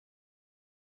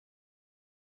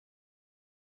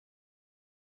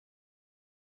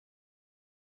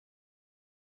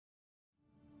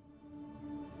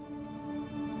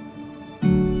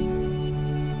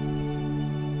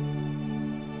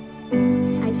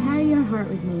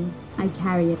heart with me, I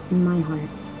carry it in my heart.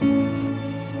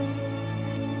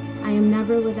 I am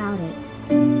never without it.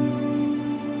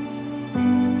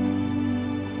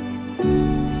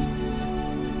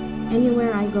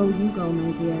 Anywhere I go, you go,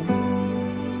 my dear.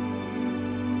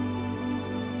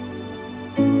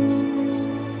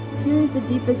 Here is the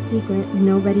deepest secret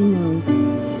nobody knows.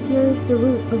 Here is the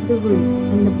root of the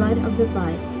root, and the bud of the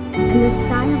bud, and the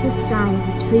sky of the sky,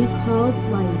 the tree called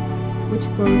life, which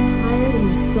grows higher than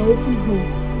the soul can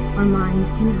hope or mind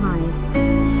can hide.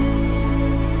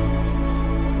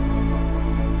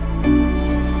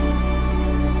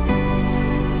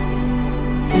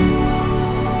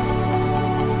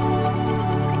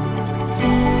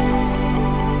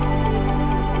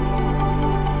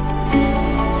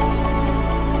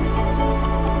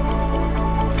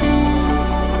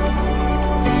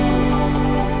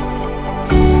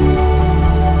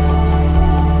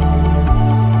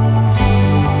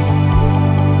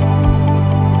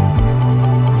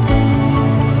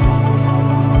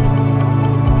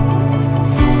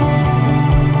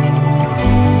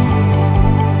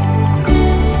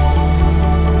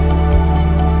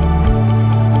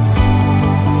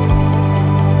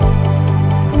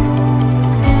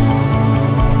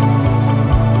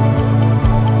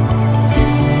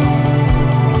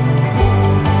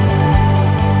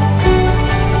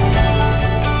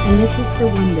 And this is the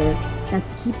wonder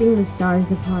that's keeping the stars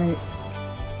apart.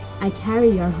 I carry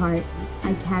your heart,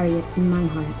 I carry it in my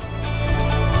heart.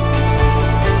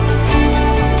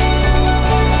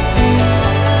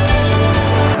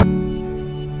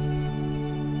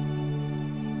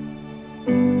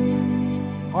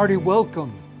 Hearty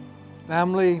welcome,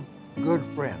 family, good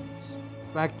friends.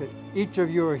 The fact that each of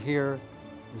you are here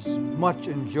is much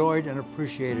enjoyed and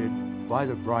appreciated by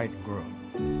the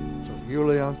bridegroom. So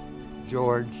Yulia,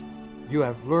 George, you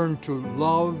have learned to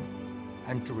love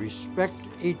and to respect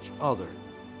each other.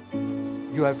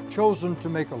 You have chosen to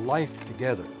make a life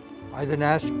together. I then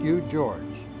ask you,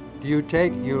 George, do you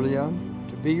take Yulia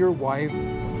to be your wife,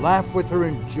 laugh with her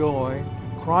in joy,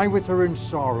 cry with her in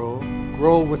sorrow,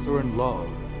 grow with her in love,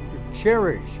 to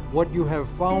cherish what you have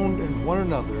found in one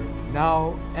another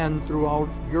now and throughout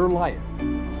your life?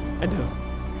 I do.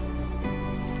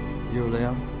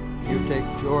 Yulia, you take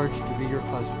George to be your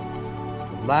husband,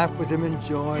 to laugh with him in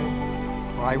joy,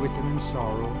 cry with him in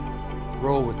sorrow,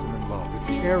 grow with him in love,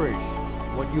 to cherish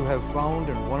what you have found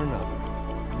in one another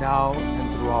now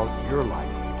and throughout your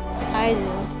life. I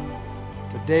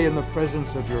do. Today, in the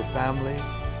presence of your families,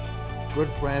 good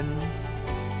friends,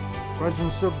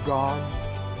 presence of God,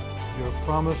 you have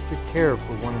promised to care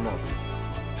for one another.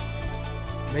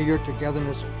 May your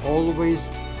togetherness always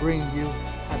bring you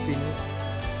happiness.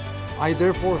 I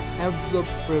therefore have the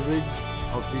privilege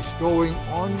of bestowing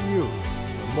on you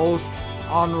the most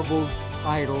honorable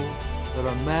title that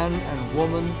a man and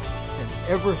woman can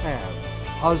ever have,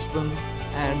 husband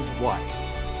and wife.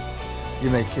 You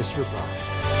may kiss your bride.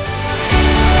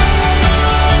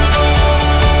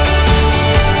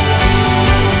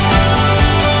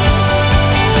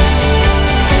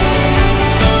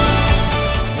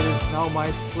 My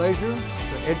pleasure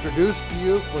to introduce to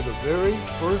you for the very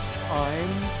first time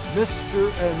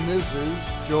Mr. and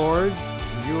Mrs. George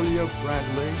and Yulia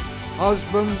Bradley,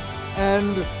 husband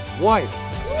and wife.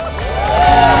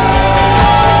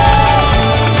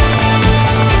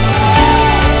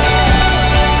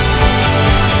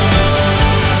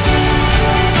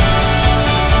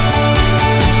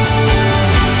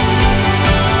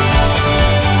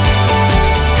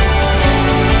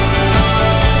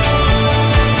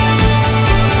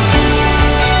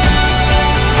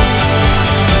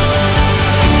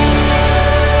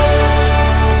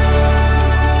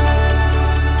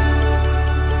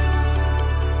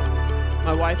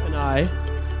 My wife and I,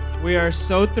 we are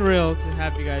so thrilled to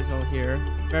have you guys all here.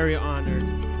 Very honored.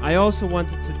 I also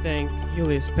wanted to thank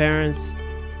Yulia's parents,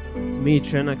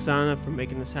 Dmitry and Oksana, for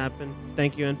making this happen.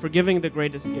 Thank you, and for giving the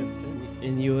greatest gift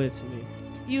in Yulia to me.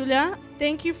 Yulia,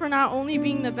 thank you for not only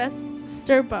being the best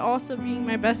sister, but also being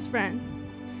my best friend.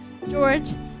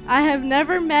 George, I have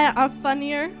never met a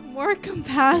funnier, more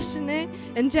compassionate,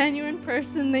 and genuine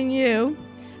person than you.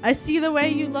 I see the way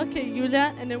you look at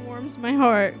Yulia, and it warms my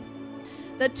heart.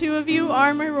 The two of you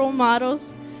are my role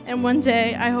models, and one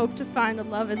day I hope to find a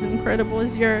love as incredible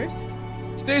as yours.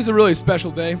 Today is a really special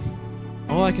day.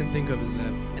 All I can think of is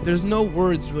that there's no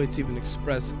words really to even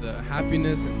express the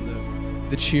happiness and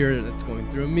the cheer that's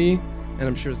going through me, and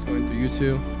I'm sure it's going through you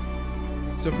too.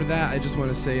 So for that, I just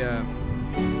want to say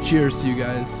cheers to you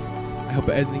guys. I hope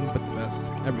anything but the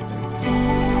best, everything.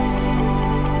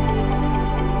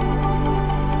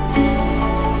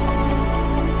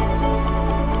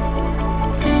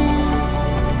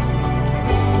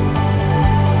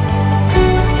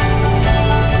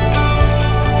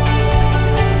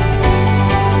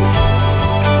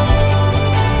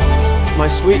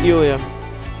 sweet Yulia,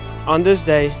 on this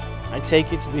day, I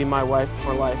take you to be my wife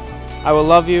for life. I will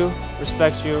love you,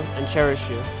 respect you, and cherish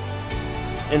you,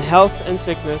 in health and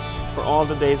sickness for all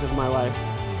the days of my life.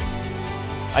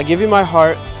 I give you my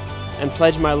heart and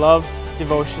pledge my love,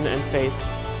 devotion, and faith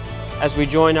as we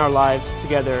join our lives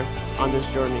together on this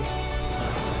journey.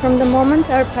 From the moment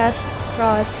our paths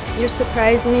crossed, you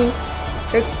surprised me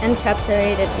and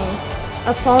captivated me.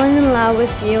 I've fallen in love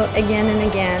with you again and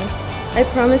again. I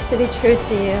promise to be true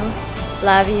to you,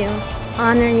 love you,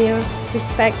 honor you,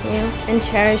 respect you, and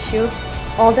cherish you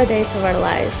all the days of our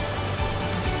lives.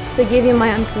 To give you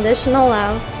my unconditional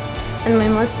love and my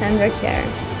most tender care,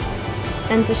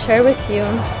 and to share with you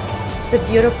the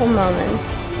beautiful moments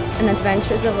and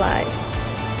adventures of life.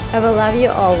 I will love you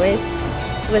always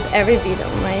with every beat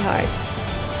of my heart.